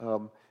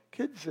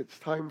Kids, it's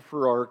time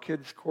for our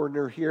kids'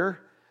 corner here.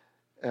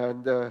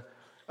 And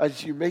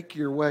as you make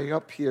your way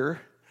up here,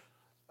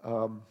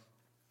 got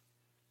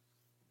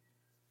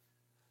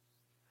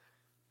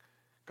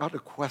a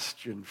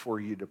question for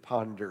you to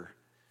ponder.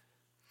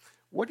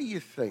 What do you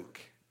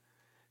think?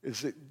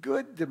 Is it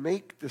good to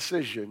make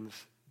decisions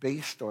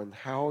based on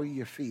how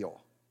you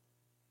feel?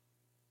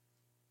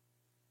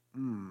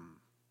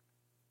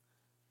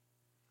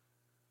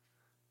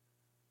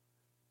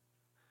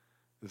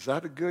 Is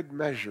that a good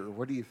measure?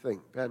 What do you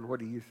think? Ben, what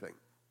do you think?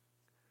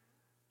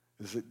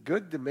 Is it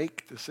good to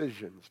make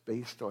decisions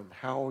based on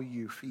how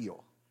you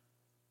feel?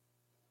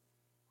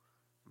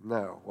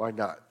 No, why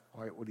not?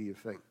 What do you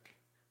think?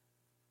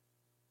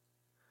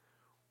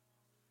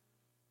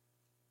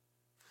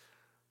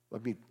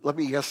 Let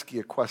me ask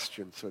you a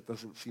question so it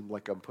doesn't seem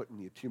like I'm putting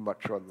you too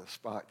much on the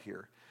spot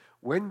here.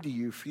 When do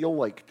you feel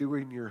like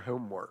doing your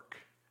homework?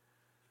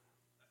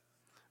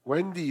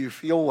 When do you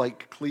feel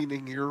like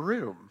cleaning your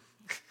room?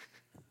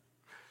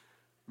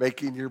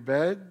 Making your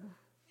bed?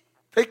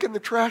 Taking the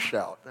trash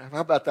out?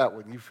 How about that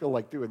one? You feel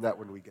like doing that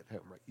when we get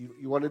home, right?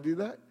 You want to do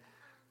that?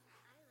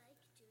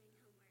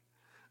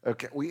 I like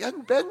doing homework. Okay.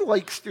 And Ben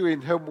likes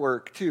doing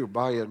homework too,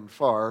 by and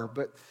far.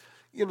 But,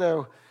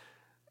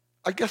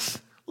 I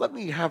guess let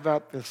me have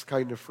at this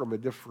kind of from a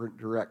different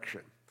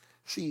direction.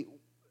 See,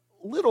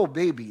 little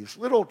babies,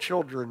 little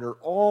children are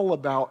all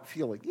about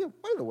feeling.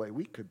 By the way,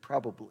 we could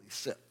probably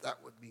sit. That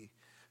would be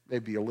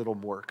maybe a little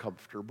more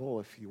comfortable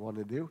if you want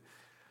to do.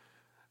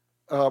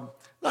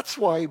 That's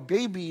why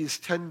babies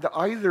tend to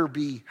either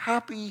be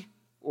happy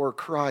or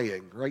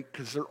crying, right?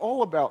 Because they're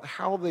all about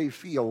how they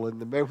feel in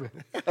the moment.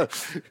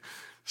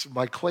 So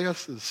my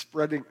class is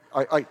spreading.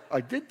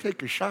 I did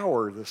take a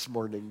shower this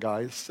morning,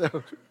 guys.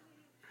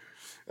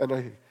 And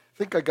I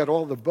think I got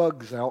all the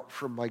bugs out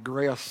from my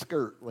grass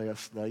skirt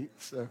last night.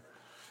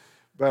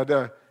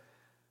 But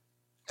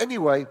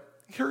anyway,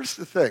 here's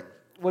the thing.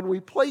 When we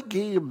play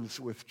games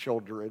with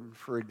children,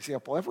 for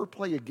example, ever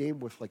play a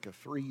game with like a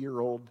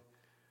 3-year-old?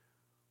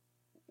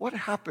 What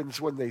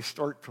happens when they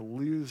start to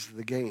lose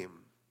the game?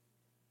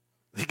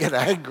 They get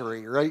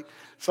angry, right?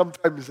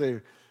 Sometimes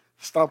they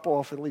stomp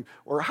off and leave.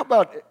 Or how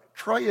about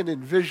try and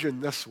envision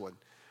this one?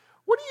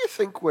 What do you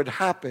think would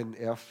happen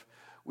if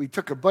we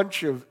took a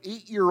bunch of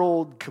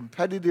 8-year-old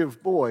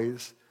competitive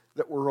boys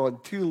that were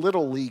on 2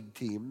 little league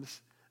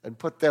teams and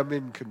put them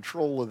in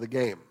control of the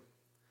game?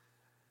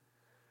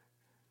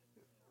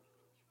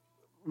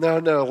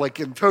 No, like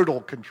in total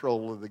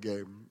control of the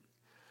game.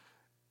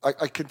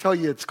 I can tell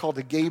you it's called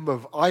a game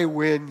of I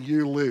win,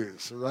 you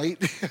lose,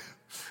 right?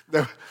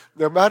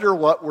 No matter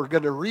what, we're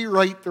going to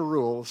rewrite the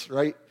rules,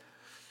 right?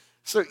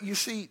 So you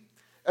see,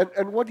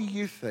 and what do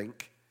you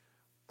think?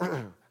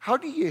 How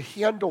do you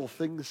handle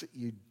things that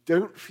you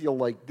don't feel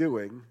like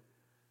doing?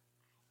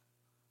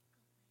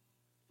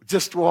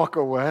 Just walk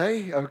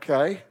away,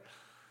 okay?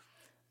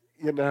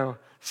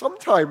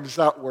 Sometimes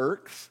that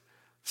works.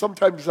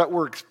 Sometimes that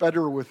works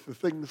better with the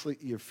things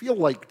that you feel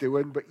like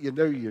doing, but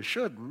you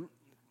shouldn't.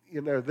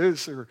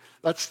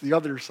 That's the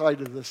other side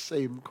of the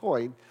same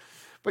coin.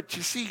 But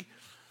you see,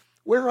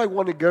 where I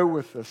want to go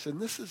with this, and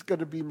this is going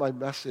to be my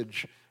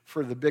message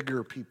for the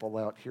bigger people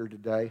out here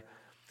today.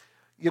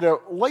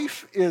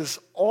 Life is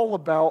all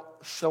about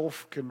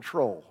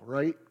self-control,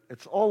 right?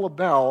 It's all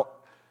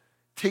about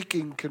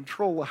taking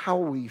control of how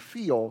we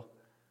feel.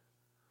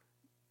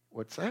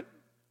 What's that?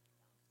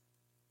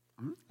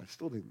 I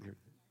still didn't hear that.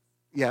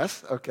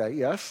 Yes, okay,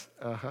 yes.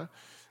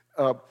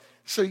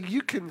 So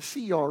you can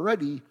see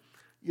already,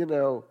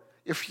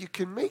 if you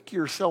can make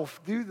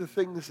yourself do the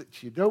things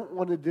that you don't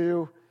want to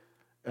do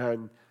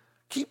and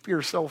keep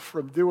yourself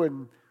from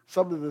doing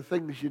some of the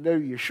things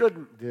you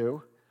shouldn't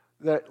do,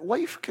 that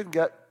life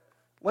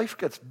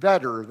gets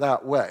better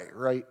that way,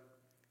 right?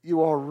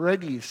 You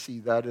already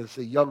see that as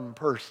a young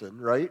person,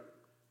 right?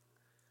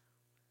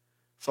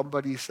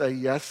 Somebody say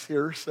yes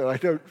here so I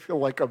don't feel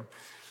like I'm...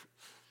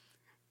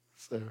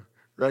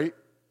 right?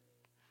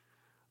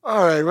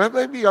 All right, well,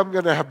 maybe I'm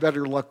going to have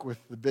better luck with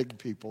the big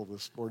people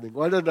this morning.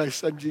 Why don't I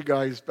send you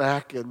guys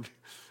back and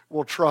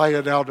we'll try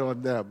it out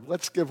on them.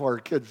 Let's give our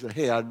kids a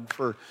hand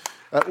for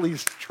at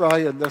least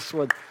trying this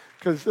one,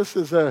 because this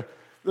is a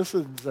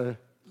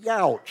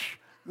youch.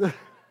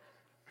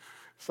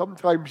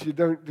 Sometimes you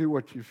don't do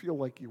what you feel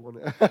like you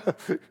want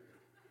to.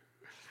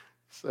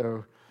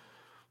 So,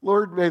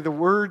 Lord, may the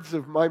words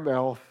of my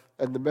mouth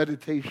and the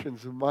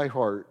meditations of my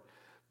heart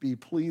be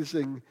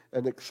pleasing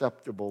and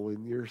acceptable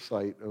in your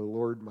sight, O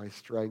Lord, my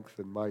strength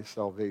and my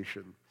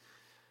salvation.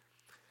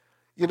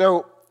 In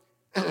a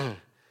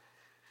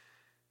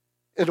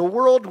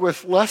world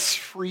with less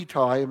free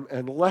time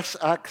and less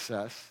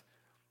access,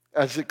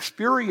 as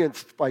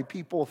experienced by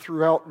people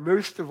throughout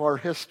most of our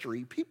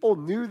history, people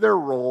knew their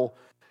role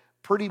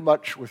pretty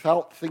much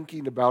without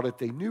thinking about it.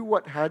 They knew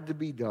what had to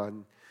be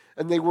done,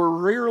 and they were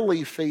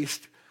rarely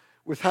faced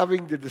with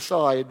having to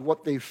decide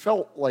what they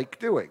felt like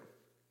doing.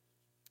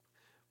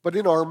 But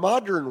in our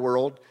modern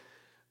world,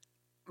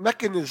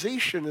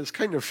 mechanization has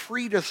kind of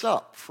freed us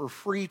up for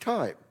free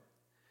time.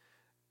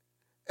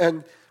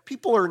 And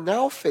people are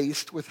now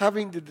faced with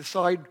having to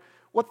decide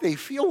what they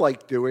feel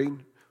like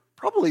doing,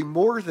 probably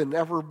more than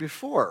ever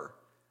before.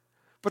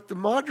 But the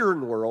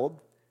modern world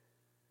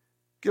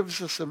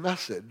gives us a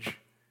message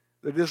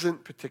that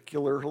isn't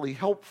particularly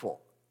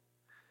helpful.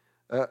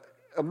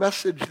 A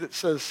message that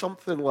says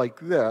something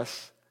like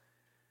this: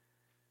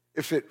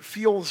 if it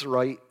feels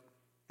right,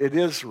 it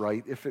is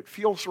right. If it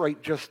feels right,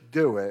 just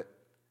do it.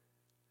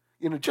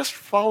 Just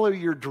follow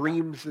your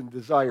dreams and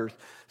desires.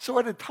 So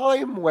at a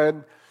time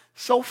when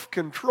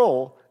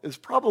self-control is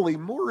probably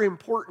more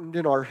important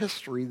in our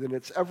history than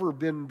it's ever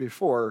been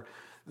before,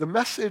 the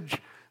message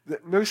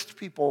that most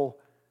people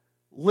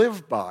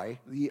live by,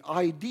 the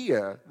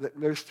idea that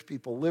most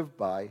people live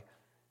by,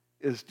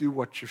 is do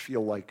what you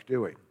feel like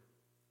doing.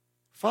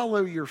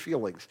 Follow your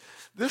feelings.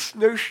 This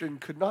notion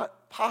could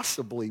not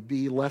possibly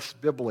be less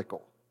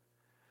biblical.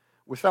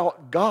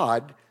 Without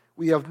God,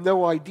 we have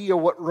no idea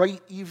what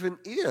right even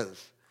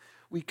is.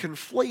 We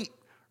conflate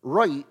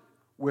right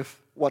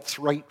with what's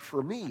right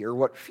for me or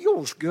what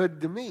feels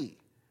good to me,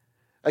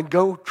 and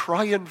go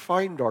try and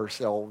find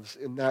ourselves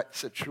in that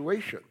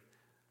situation.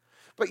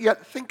 But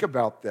yet, think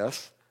about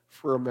this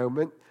for a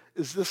moment.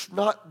 Is this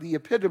not the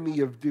epitome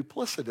of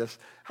duplicitous?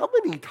 How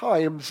many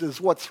times is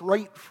what's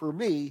right for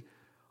me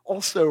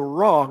also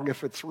wrong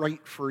if it's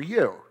right for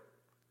you?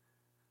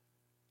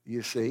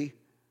 You see?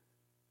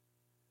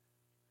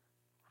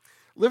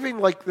 Living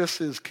like this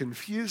is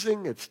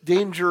confusing, it's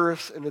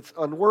dangerous, and it's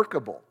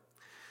unworkable.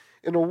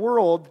 In a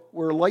world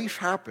where life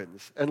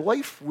happens, and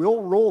life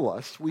will roll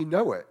us, we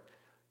know it.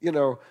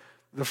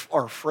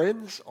 Our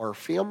friends, our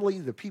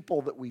family, the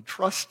people that we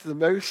trust the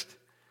most,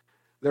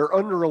 they're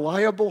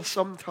unreliable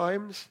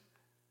sometimes,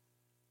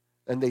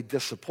 and they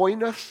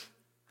disappoint us.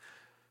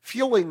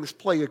 Feelings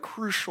play a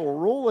crucial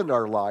role in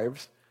our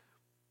lives,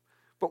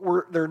 but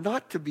they're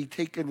not to be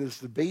taken as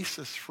the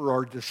basis for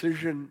our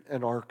decision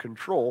and our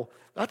control.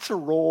 That's a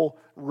role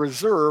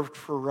reserved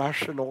for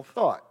rational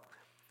thought.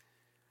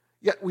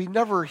 Yet we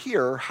never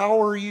hear,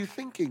 how are you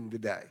thinking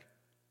today?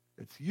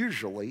 It's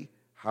usually,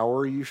 how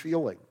are you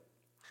feeling?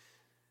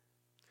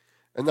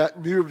 And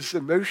that moves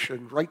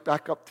emotion right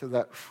back up to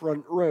that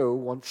front row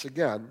once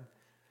again.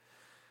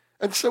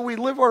 And so we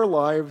live our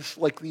lives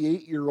like the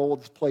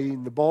 8-year-olds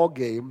playing the ball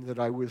game that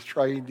I was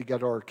trying to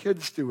get our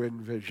kids to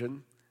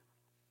envision.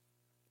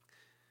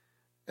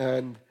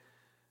 And,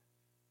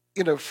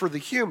 for the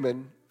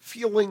human,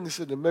 feelings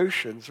and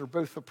emotions are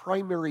both a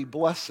primary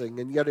blessing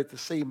and yet at the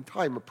same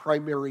time a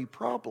primary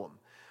problem.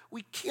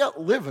 We can't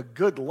live a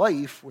good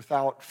life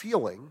without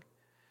feeling,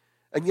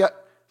 and yet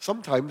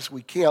sometimes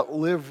we can't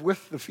live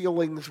with the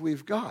feelings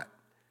we've got.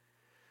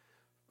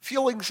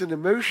 Feelings and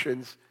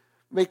emotions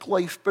make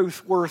life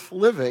both worth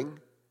living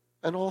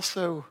and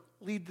also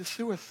lead to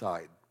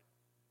suicide.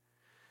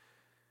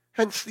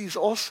 Hence, these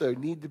also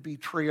need to be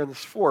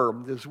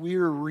transformed as we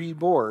are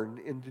reborn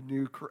into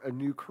a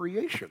new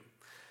creation.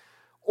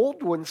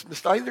 Old ones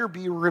must either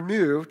be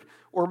removed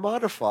or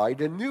modified,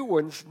 and new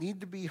ones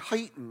need to be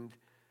heightened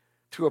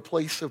to a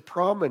place of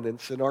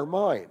prominence in our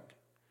mind.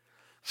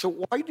 So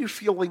why do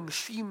feelings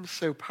seem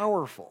so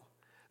powerful?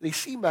 They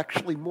seem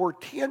actually more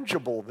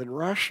tangible than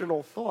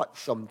rational thought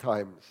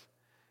sometimes.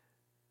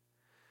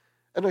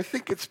 And I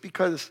think it's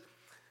because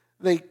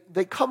they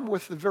come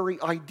with the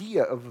very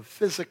idea of a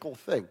physical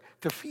thing.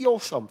 To feel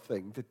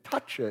something, to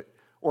touch it,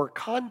 or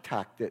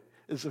contact it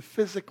is a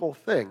physical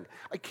thing.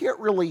 I can't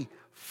really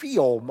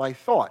feel my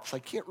thoughts. I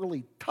can't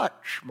really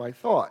touch my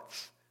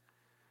thoughts.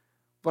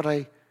 But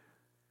I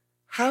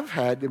have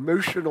had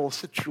emotional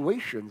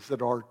situations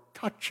that are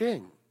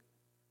touching.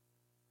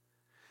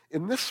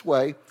 In this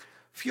way,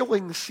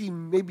 feelings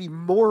seem maybe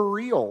more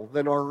real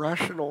than our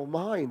rational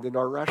mind and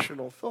our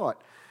rational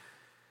thought.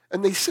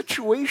 And they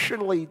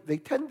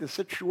tend to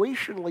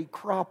situationally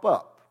crop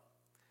up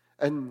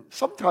and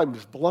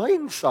sometimes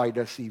blindside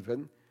us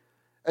even,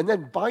 and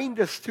then bind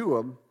us to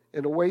them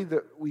in a way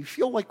that we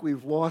feel like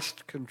we've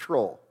lost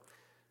control.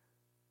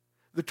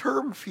 The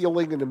term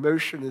feeling and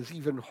emotion is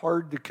even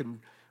hard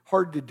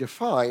to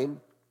define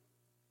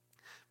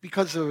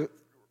because it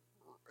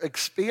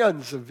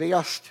expands a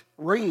vast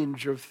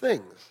range of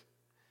things.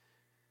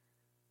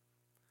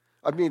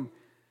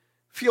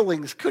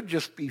 Feelings could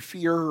just be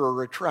fear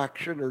or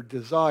attraction or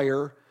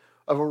desire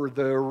or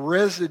the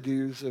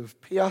residues of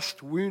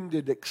past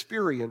wounded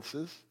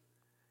experiences.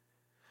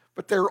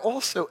 But they're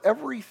also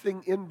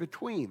everything in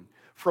between,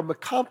 from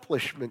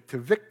accomplishment to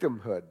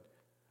victimhood,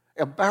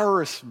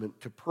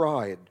 embarrassment to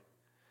pride,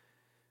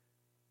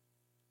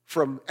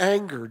 from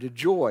anger to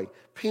joy,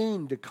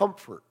 pain to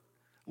comfort,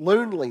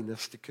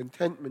 loneliness to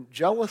contentment,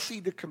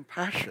 jealousy to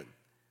compassion,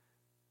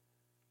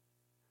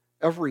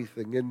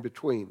 everything in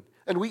between.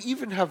 And we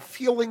even have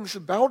feelings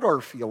about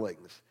our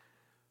feelings,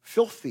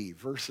 filthy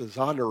versus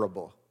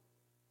honorable.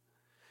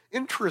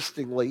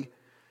 Interestingly,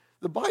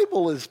 the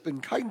Bible has been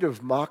kind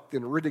of mocked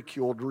and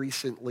ridiculed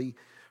recently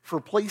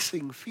for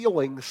placing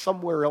feelings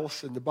somewhere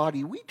else in the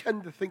body. We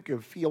tend to think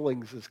of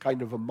feelings as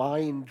kind of a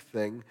mind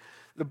thing.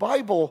 The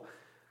Bible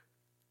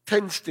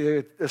tends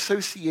to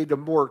associate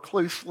them more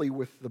closely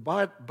with the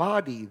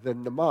body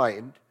than the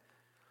mind.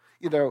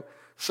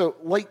 So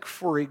like,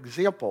 for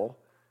example,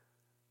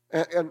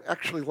 and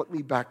actually let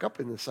me back up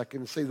in a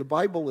second and say the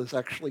Bible is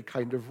actually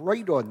kind of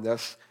right on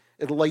this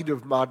in light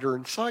of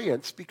modern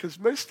science, because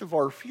most of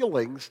our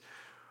feelings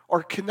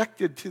are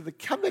connected to the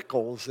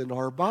chemicals in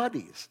our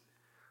bodies.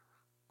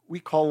 We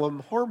call them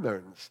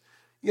hormones.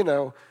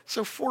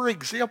 So for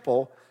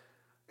example,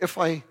 if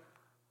I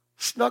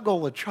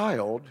snuggle a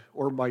child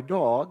or my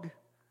dog,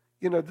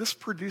 this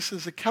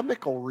produces a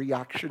chemical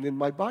reaction in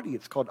my body.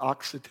 It's called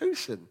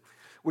oxytocin,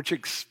 which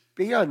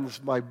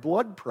expands my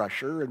blood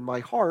pressure in my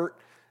heart,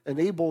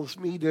 enables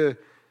me to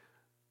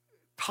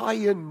tie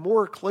in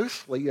more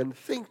closely and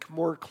think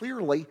more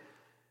clearly.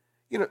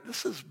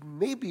 This is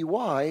maybe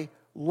why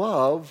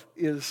love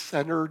is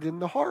centered in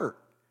the heart.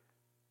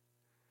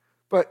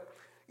 But,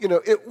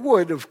 it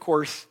would, of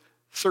course,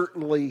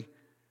 certainly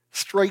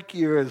strike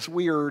you as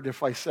weird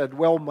if I said,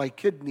 well, my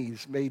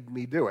kidneys made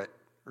me do it,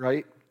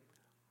 right?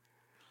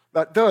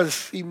 That does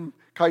seem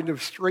kind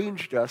of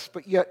strange to us,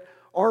 but yet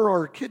are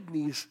our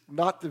kidneys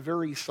not the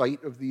very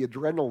site of the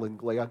adrenaline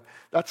gland?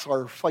 That's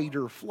our fight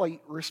or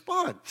flight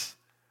response,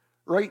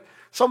 right?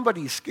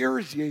 Somebody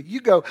scares you, you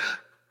go,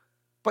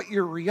 but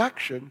your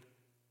reaction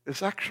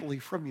is actually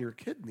from your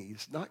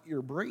kidneys, not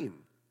your brain.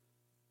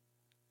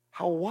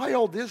 How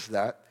wild is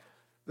that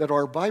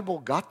our Bible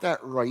got that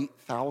right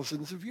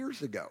thousands of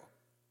years ago?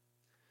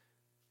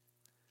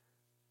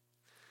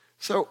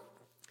 So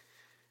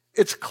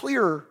it's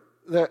clear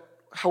that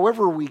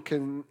we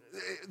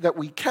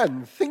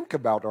can think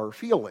about our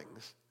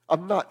feelings.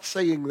 I'm not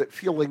saying that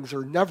feelings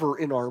are never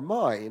in our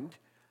mind.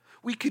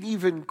 We can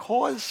even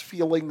cause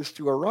feelings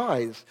to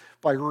arise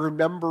by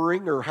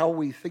remembering or how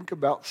we think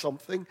about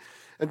something.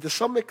 And to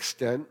some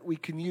extent, we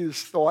can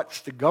use thoughts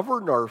to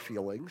govern our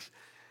feelings.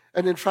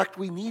 And in fact,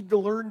 we need to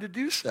learn to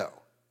do so.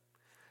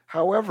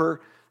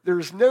 However,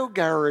 there's no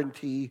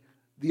guarantee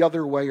the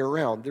other way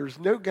around. There's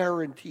no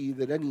guarantee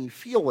that any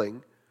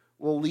feeling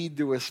will lead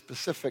to a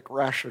specific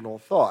rational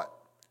thought.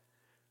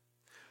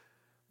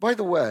 By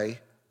the way,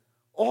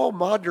 all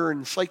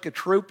modern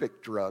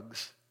psychotropic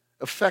drugs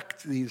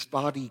affect these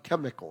body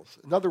chemicals.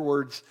 In other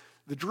words,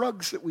 the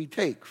drugs that we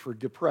take for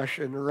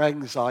depression or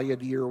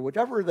anxiety or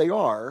whatever they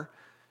are,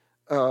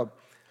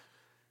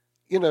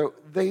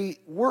 they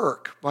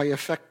work by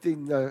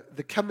affecting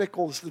the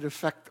chemicals that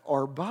affect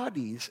our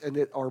bodies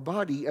and our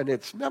body and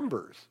its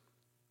members.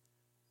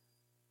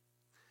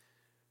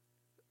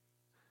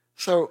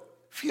 So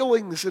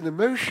feelings and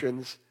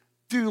emotions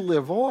do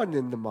live on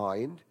in the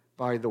mind,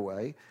 by the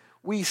way.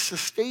 We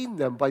sustain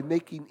them by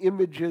making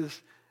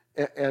images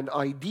and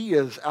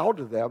ideas out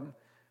of them,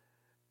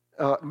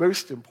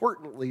 most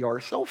importantly, our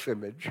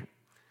self-image.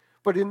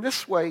 But in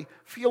this way,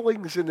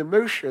 feelings and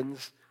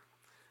emotions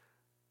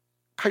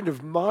kind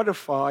of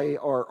modify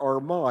our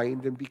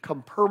mind and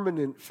become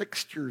permanent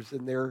fixtures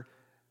in there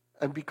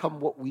and become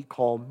what we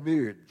call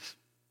moods.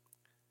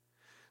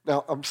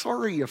 Now, I'm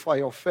sorry if I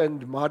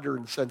offend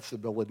modern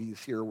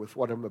sensibilities here with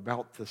what I'm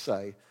about to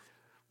say,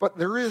 but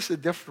there is a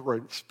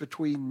difference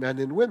between men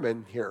and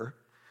women here.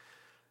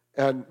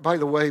 And by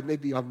the way,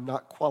 maybe I'm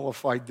not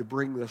qualified to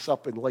bring this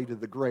up in light of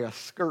the grass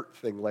skirt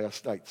thing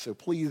last night. So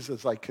please,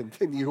 as I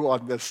continue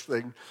on this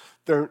thing,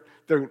 don't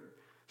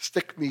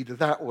stick me to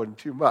that one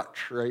too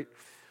much, right?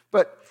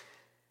 But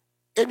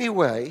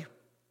anyway,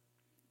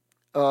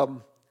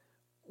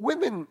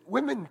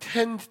 women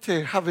tend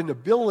to have an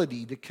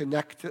ability to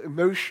connect to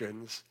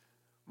emotions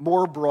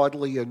more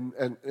broadly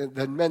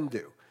than men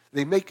do.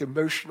 They make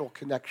emotional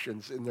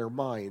connections in their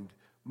mind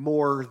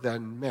more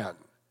than men.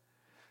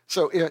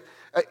 So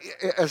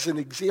as an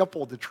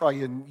example, to try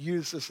and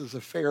use this as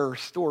a fair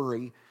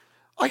story,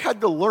 I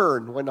had to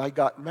learn when I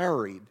got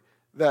married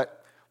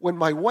that when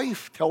my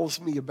wife tells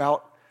me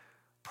about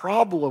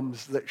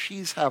problems that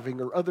she's having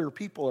or other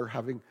people are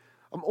having,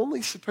 I'm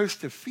only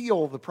supposed to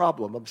feel the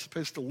problem. I'm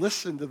supposed to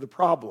listen to the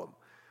problem.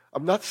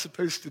 I'm not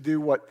supposed to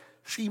do what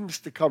seems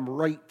to come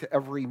right to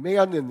every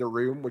man in the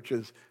room, which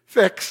is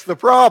fix the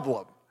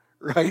problem,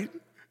 right?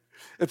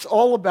 It's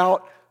all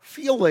about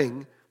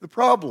feeling the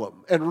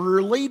problem and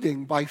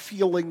relating by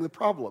feeling the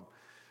problem.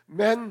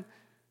 Men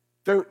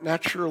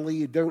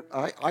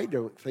I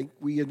don't think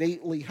we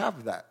innately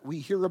have that. We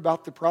hear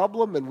about the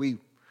problem and we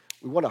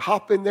want to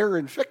hop in there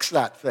and fix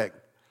that thing.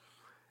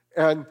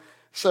 And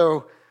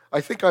so I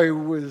think I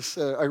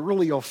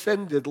really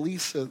offended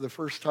Lisa the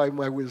first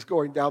time I was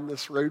going down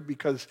this road,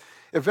 because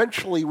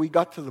eventually we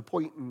got to the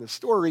point in the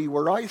story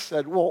where I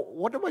said, well,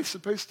 what am I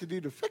supposed to do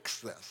to fix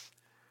this?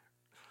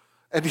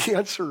 And the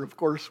answer, of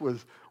course,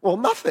 was, well,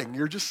 nothing.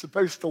 You're just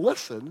supposed to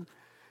listen.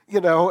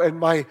 And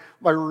my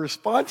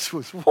response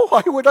was, well,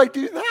 why would I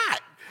do that?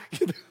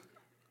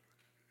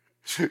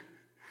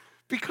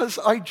 Because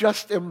I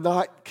just am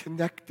not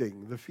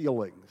connecting the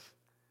feelings.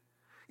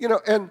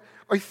 And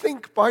I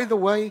think, by the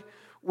way,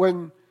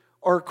 when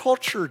our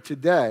culture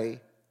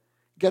today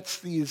gets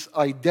these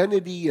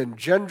identity and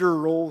gender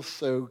roles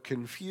so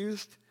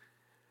confused,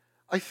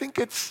 I think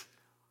it's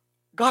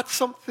got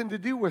something to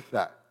do with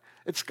that.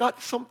 It's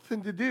got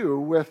something to do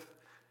with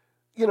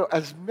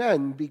as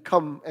men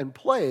become and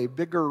play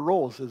bigger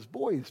roles, as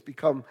boys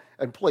become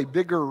and play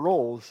bigger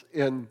roles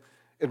in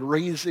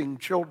raising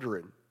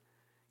children,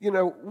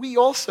 we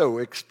also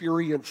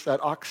experience that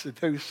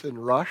oxytocin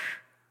rush,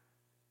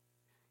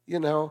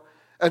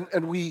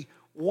 and we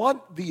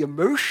want the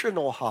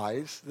emotional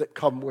highs that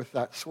come with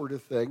that sort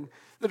of thing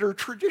that are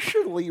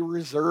traditionally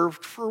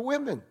reserved for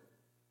women.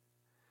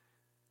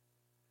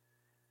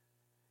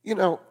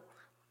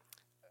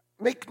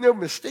 Make no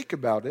mistake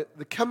about it,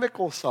 the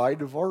chemical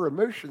side of our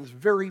emotions,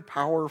 very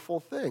powerful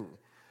thing.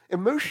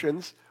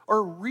 Emotions are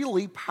a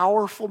really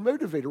powerful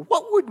motivator.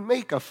 What would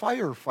make a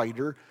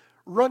firefighter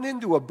run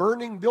into a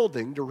burning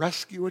building to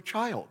rescue a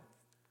child?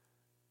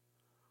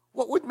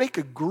 What would make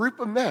a group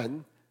of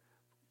men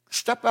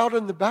step out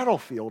on the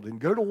battlefield and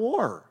go to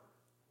war?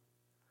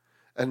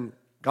 And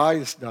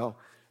guys, now,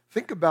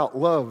 think about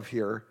love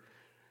here.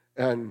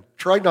 And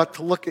try not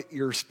to look at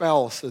your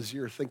spouse as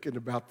you're thinking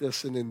about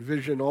this and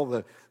envision all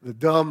the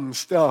dumb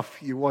stuff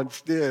you once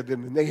did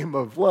in the name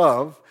of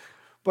love.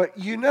 But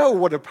you know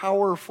what a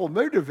powerful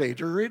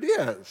motivator it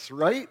is,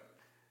 right?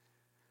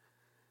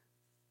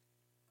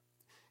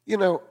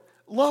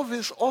 Love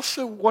is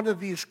also one of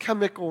these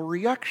chemical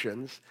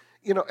reactions.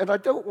 And I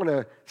don't want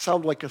to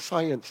sound like a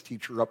science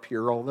teacher up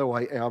here, although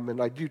I am,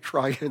 and I do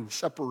try and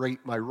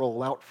separate my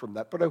role out from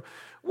that. But I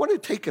want to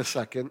take a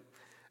second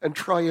and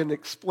try and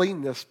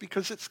explain this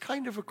because it's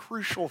kind of a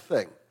crucial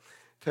thing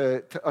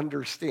to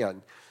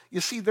understand. You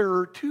see, there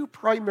are two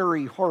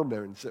primary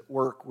hormones that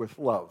work with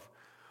love.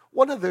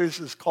 One of those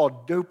is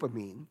called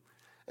dopamine,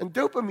 and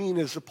dopamine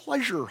is a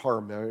pleasure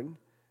hormone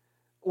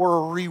or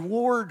a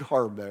reward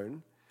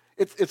hormone.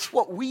 It's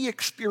what we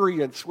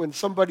experience when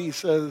somebody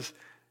says,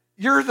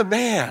 "You're the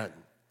man."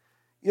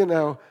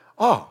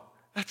 Oh,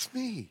 that's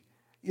me.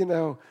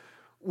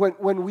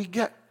 When we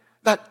get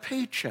that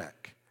paycheck.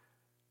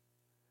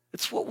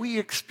 It's what we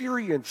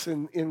experience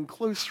in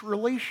close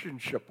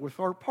relationship with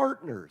our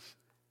partners.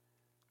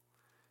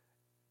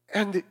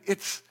 And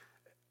it's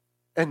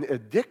an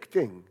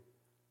addicting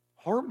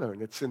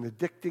hormone. It's an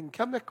addicting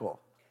chemical.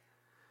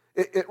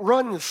 It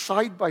runs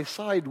side by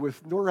side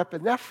with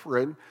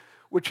norepinephrine,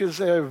 which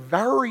is a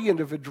variant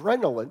of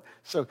adrenaline.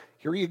 So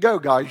here you go,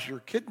 guys.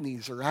 Your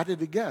kidneys are at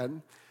it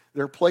again.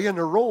 They're playing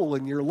a role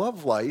in your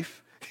love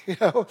life,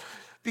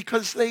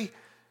 because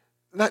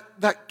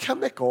that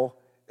chemical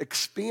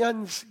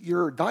dilates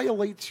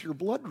your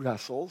blood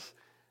vessels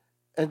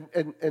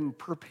and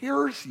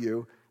prepares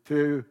you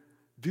to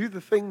do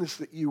the things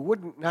that you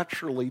wouldn't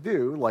naturally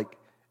do, like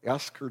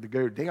ask her to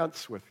go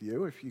dance with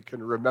you, if you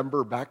can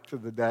remember back to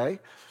the day,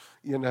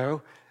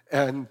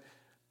 and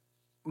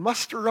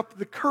muster up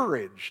the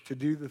courage to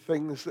do the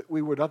things that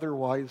we would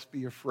otherwise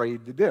be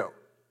afraid to do.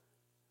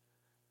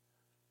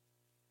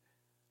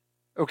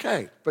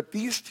 Okay, but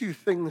these two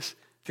things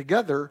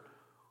together,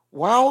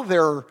 while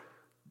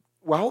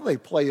they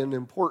play an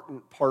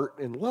important part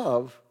in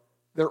love,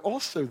 they're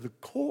also the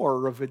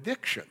core of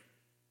addiction.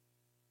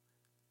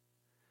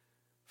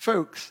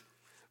 Folks,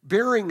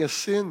 bearing a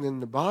sin in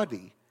the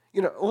body,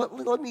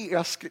 let me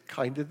ask it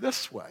kind of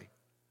this way.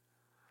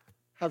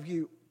 Have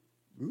you,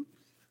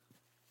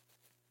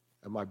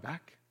 am I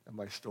back? Am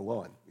I still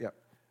on? Yeah.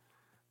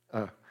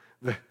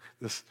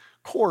 This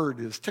cord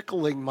is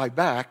tickling my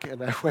back,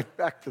 and I went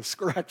back to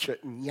scratch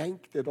it and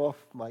yanked it off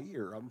my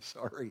ear. I'm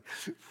sorry.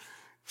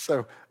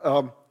 So,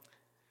 I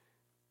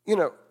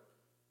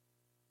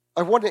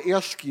want to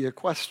ask you a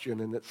question,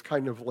 and it's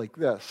kind of like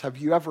this. Have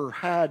you ever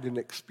had an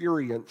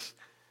experience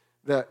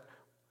that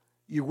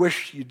you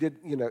wish you did,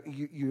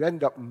 you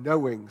end up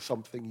knowing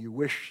something you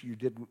wish you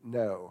didn't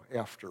know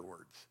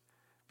afterwards?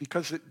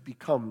 Because it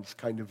becomes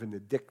kind of an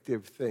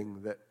addictive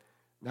thing that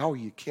now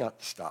you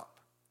can't stop.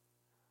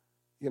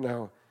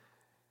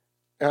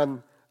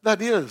 And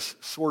that is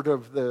sort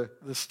of the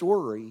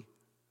story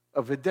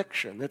of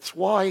addiction. It's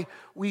why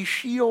we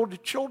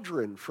shield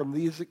children from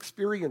these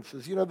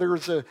experiences.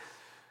 There's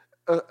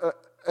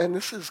and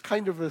this is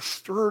kind of a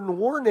stern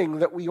warning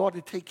that we ought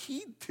to take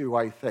heed to,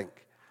 I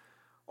think.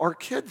 Our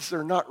kids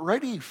are not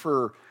ready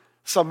for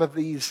some of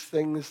these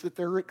things that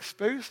they're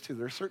exposed to.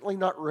 They're certainly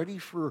not ready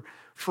for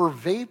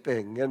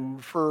vaping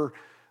and for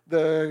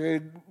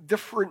the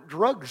different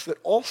drugs that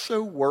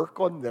also work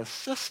on this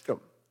system.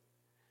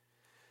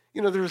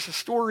 There's a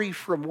story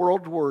from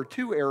World War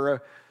II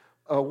era,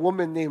 a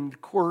woman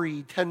named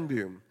Corrie ten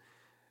Boom.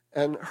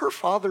 And her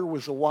father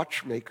was a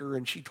watchmaker,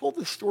 and she told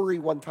the story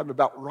one time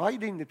about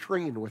riding the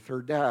train with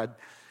her dad.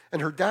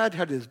 And her dad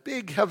had his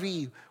big,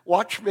 heavy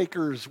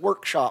watchmaker's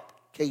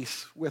workshop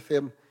case with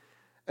him.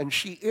 And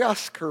she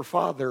asked her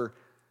father,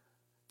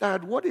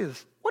 "Dad, what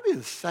is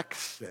sex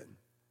sin?"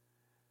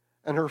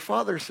 And her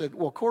father said,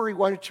 "Well, Corrie,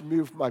 why don't you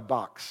move my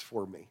box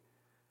for me?"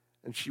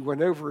 And she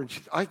went over and she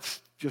said,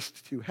 "It's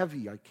just too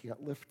heavy. I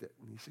can't lift it."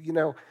 And he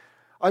said,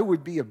 I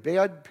would be a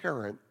bad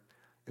parent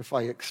if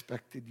I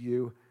expected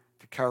you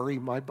to carry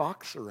my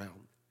box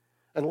around.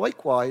 And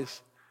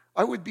likewise,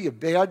 I would be a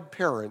bad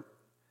parent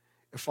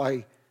if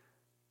I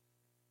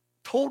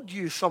told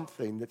you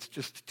something that's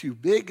just too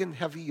big and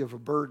heavy of a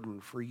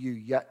burden for you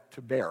yet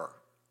to bear.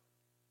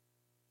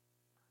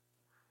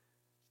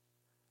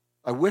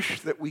 I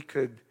wish that we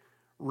could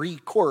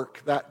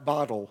re-cork that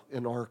bottle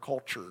in our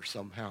culture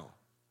somehow.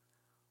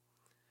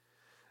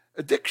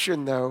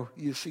 Addiction, though,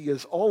 you see,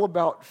 is all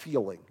about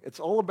feeling. It's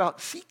all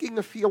about seeking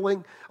a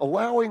feeling,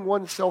 allowing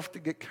oneself to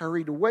get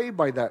carried away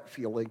by that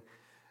feeling.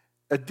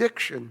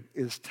 Addiction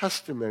is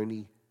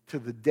testimony to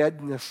the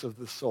deadness of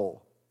the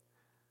soul.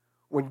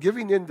 When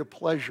giving in to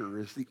pleasure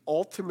is the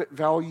ultimate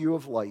value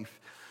of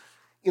life,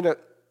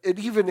 it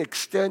even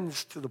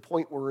extends to the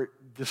point where it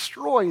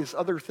destroys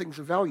other things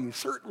of value.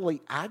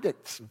 Certainly,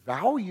 addicts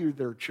value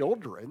their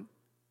children,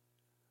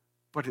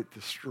 but it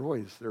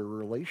destroys their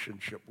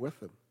relationship with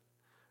them.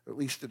 At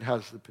least it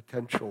has the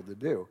potential to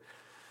do.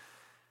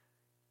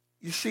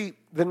 You see,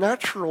 the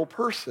natural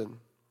person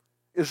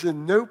is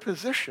in no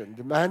position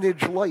to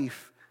manage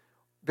life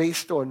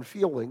based on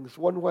feelings,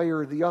 one way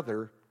or the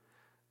other.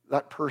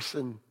 That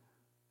person,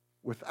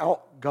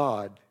 without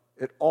God,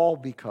 it all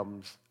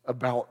becomes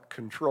about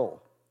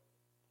control.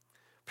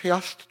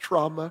 Past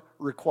trauma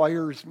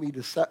requires me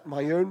to set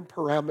my own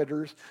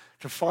parameters,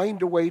 to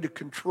find a way to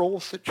control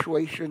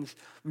situations,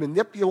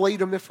 manipulate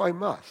them if I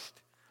must.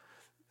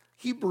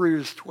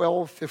 Hebrews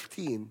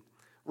 12:15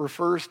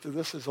 refers to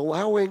this as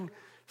allowing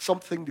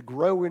something to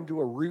grow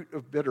into a root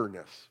of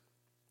bitterness.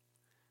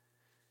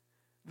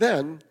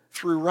 Then,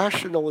 through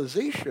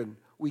rationalization,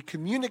 we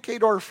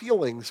communicate our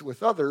feelings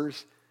with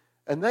others,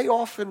 and they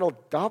often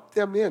adopt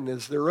them in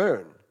as their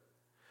own.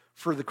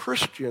 For the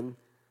Christian,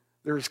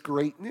 there's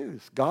great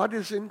news. God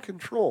is in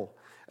control.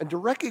 And to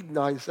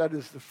recognize that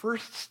is the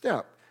first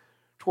step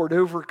toward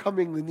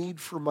overcoming the need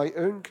for my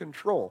own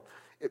control.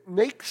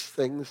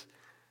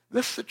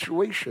 This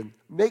situation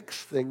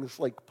makes things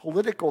like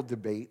political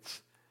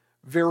debates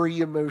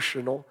very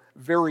emotional,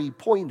 very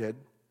pointed.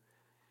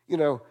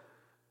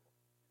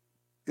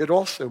 It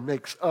also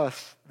makes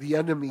us the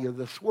enemy of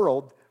this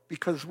world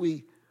because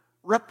we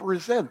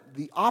represent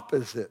the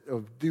opposite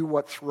of do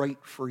what's right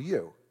for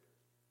you.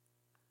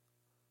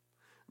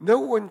 No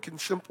one can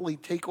simply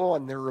take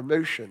on their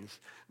emotions.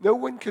 No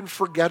one can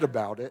forget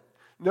about it.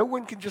 No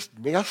one can just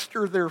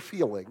master their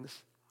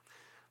feelings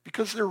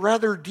because they're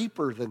rather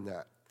deeper than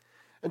that.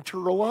 And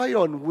to rely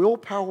on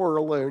willpower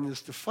alone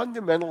is to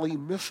fundamentally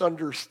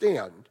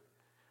misunderstand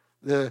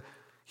the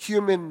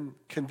human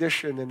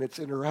condition and its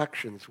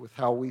interactions with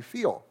how we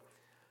feel.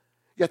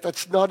 Yet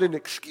that's not an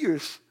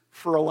excuse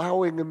for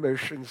allowing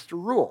emotions to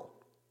rule.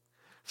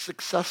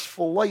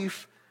 Successful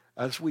life,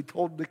 as we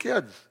told the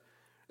kids,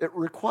 it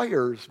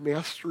requires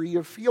mastery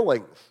of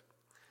feelings.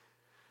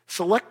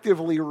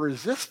 Selectively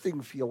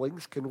resisting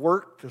feelings can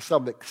work to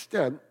some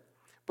extent,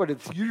 but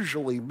it's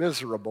usually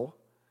miserable.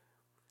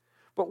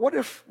 But what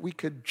if we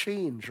could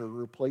change or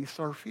replace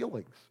our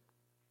feelings?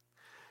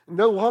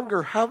 No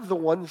longer have the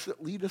ones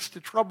that lead us to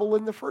trouble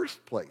in the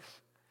first place.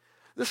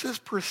 This is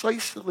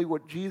precisely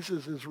what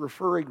Jesus is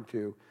referring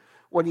to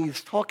when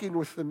he's talking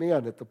with the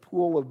man at the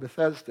pool of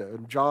Bethesda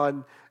in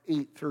John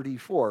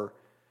 8:34,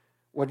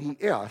 when he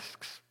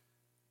asks,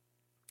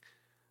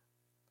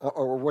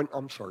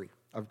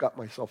 I've got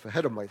myself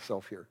ahead of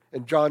myself here.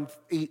 In John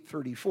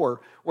 8:34,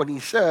 when he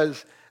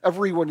says,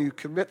 everyone who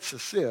commits a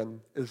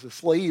sin is a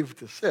slave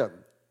to sin.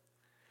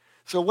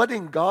 So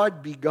letting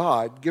God be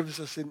God gives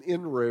us an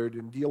inroad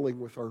in dealing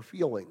with our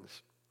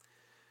feelings.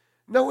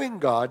 Knowing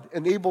God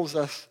enables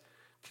us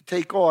to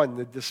take on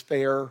the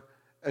despair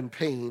and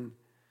pain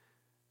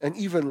and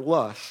even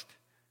lust,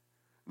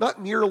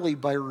 not merely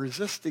by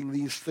resisting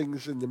these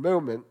things in the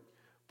moment,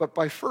 but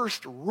by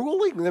first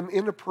ruling them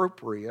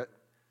inappropriate,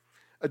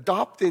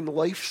 adopting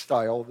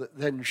lifestyle that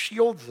then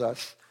shields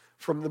us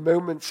from the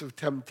moments of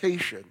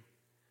temptation.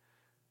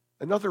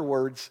 In other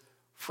words,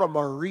 from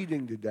our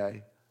reading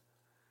today,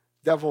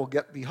 devil,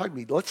 get behind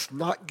me. Let's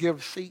not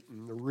give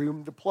Satan the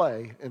room to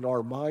play in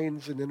our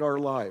minds and in our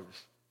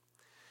lives.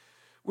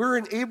 We're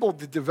enabled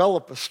to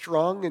develop a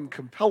strong and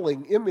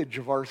compelling image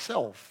of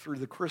ourselves through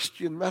the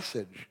Christian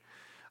message,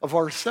 of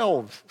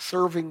ourselves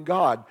serving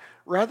God,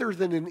 rather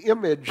than an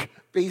image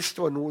based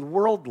on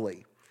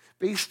worldly,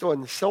 based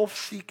on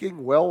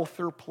self-seeking wealth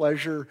or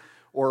pleasure,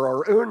 or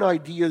our own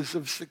ideas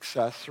of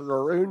success, or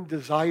our own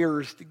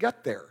desires to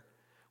get there,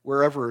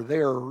 wherever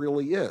there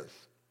really is.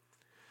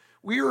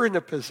 We are in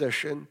a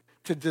position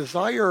to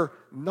desire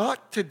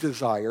not to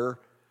desire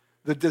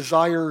the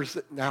desires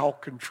that now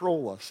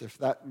control us, if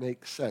that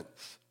makes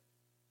sense.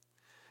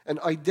 And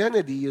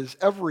identity is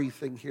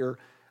everything here,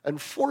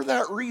 and for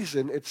that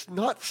reason, it's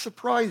not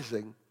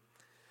surprising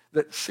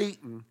that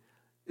Satan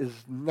is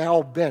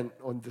now bent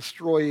on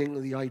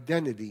destroying the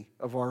identity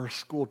of our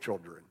school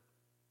children.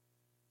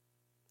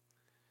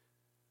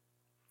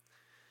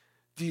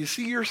 Do you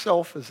see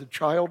yourself as a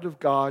child of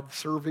God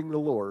serving the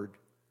Lord,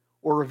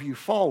 or have you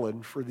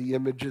fallen for the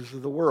images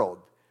of the world?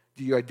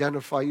 Do you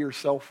identify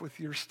yourself with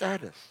your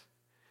status,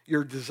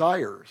 your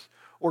desires,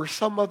 or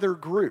some other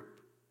group?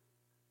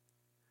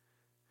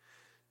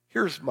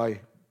 Here's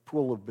my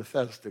Pool of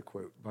Bethesda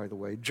quote, by the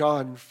way,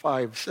 John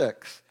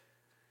 5:6.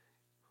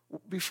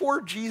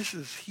 Before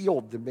Jesus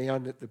healed the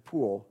man at the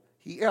pool,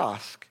 he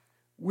asked,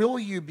 "Will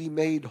you be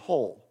made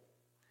whole?"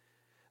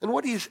 And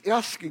what he's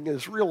asking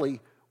is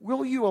really,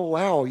 Will you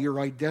allow your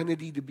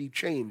identity to be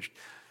changed?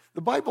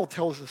 The Bible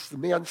tells us the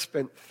man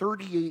spent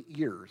 38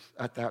 years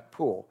at that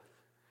pool,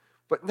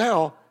 but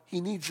now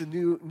he needs a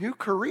new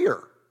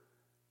career.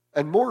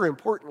 And more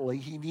importantly,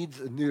 he needs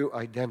a new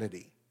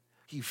identity.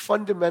 He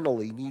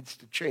fundamentally needs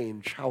to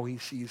change how he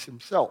sees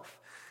himself.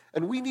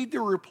 And we need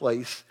to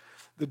replace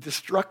the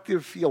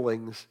destructive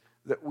feelings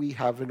that we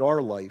have in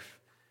our life.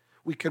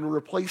 We can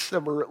replace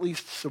them, or at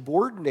least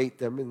subordinate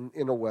them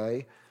in a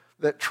way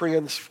that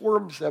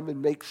transforms them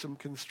and makes them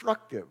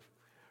constructive.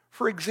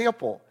 For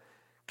example,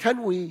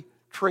 can we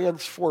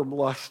transform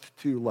lust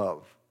to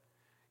love?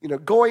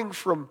 Going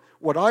from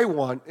what I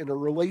want in a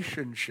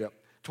relationship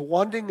to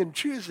wanting and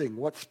choosing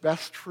what's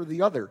best for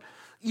the other,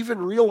 even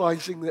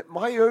realizing that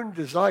my own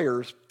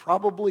desires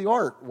probably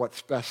aren't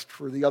what's best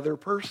for the other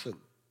person.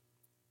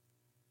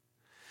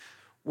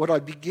 What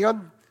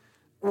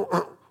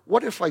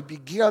if I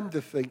began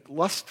to think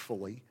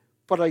lustfully,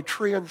 but I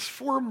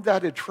transformed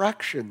that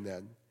attraction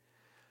then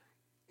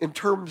in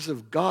terms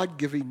of God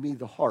giving me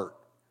the heart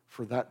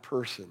for that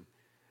person,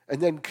 and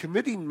then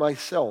committing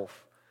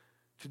myself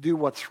to do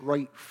what's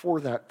right for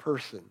that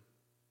person?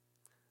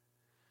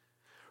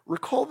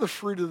 Recall the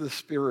fruit of the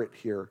Spirit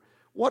here.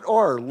 What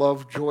are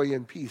love, joy,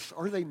 and peace?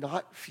 Are they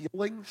not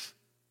feelings?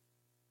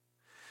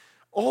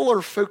 All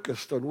are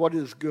focused on what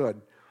is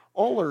good.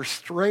 All are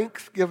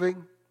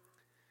strength-giving,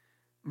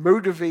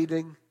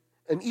 motivating,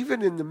 and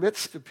even in the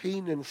midst of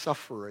pain and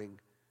suffering,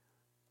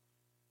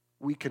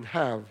 we can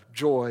have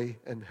joy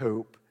and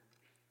hope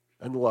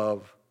and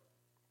love.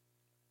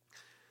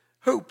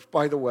 Hope,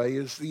 by the way,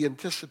 is the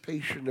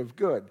anticipation of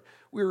good.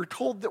 We are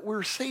told that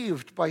we're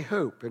saved by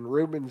hope in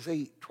Romans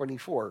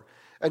 8:24.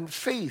 And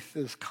faith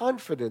is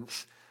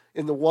confidence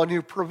in the one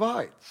who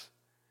provides.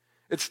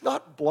 It's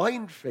not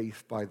blind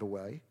faith, by the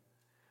way.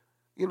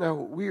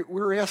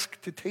 We're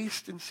asked to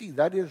taste and see.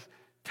 That is,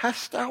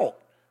 test out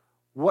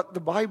what the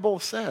Bible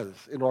says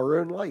in our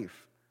own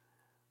life.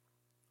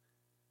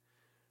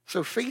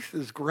 So faith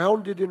is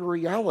grounded in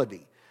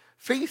reality.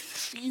 Faith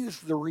sees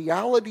the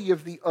reality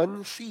of the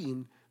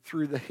unseen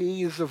through the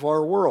haze of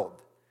our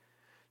world.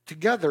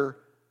 Together,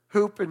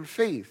 hope and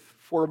faith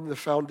form the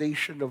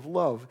foundation of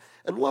love.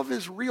 And love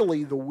is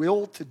really the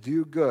will to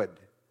do good.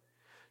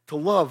 To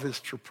love is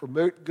to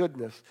promote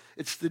goodness.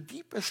 It's the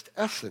deepest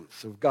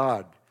essence of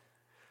God.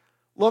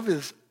 Love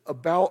is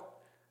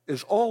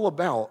all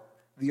about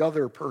the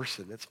other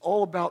person. It's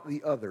all about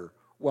the other,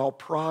 while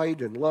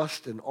pride and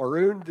lust and our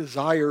own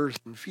desires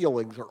and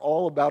feelings are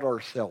all about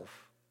ourselves.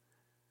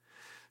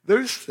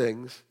 Those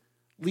things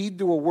lead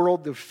to a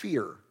world of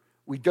fear.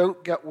 We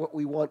don't get what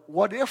we want.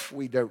 What if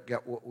we don't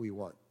get what we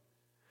want?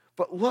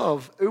 But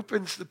love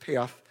opens the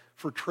path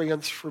for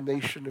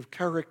transformation of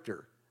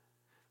character.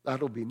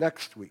 That'll be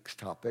next week's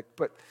topic.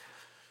 But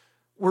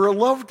we're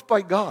loved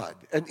by God,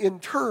 and in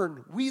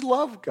turn, we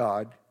love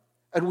God,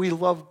 and we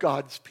love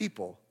God's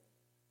people,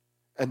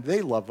 and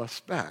they love us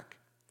back.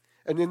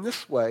 And in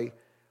this way,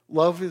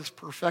 love is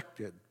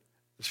perfected.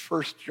 As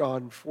 1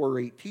 John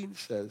 4:18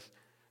 says,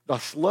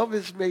 thus love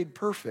is made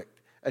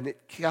perfect, and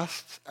it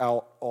casts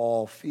out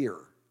all fear.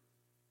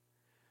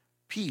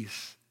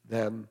 Peace,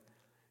 then,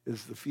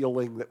 is the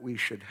feeling that we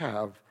should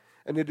have,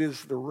 and it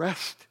is the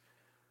rest,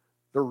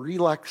 the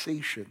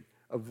relaxation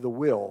of the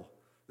will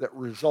that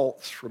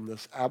results from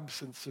this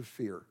absence of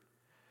fear.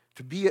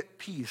 To be at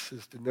peace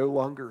is to no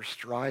longer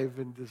strive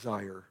and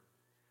desire.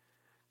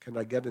 Can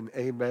I get an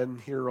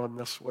amen here on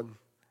this one?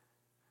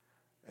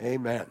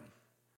 Amen.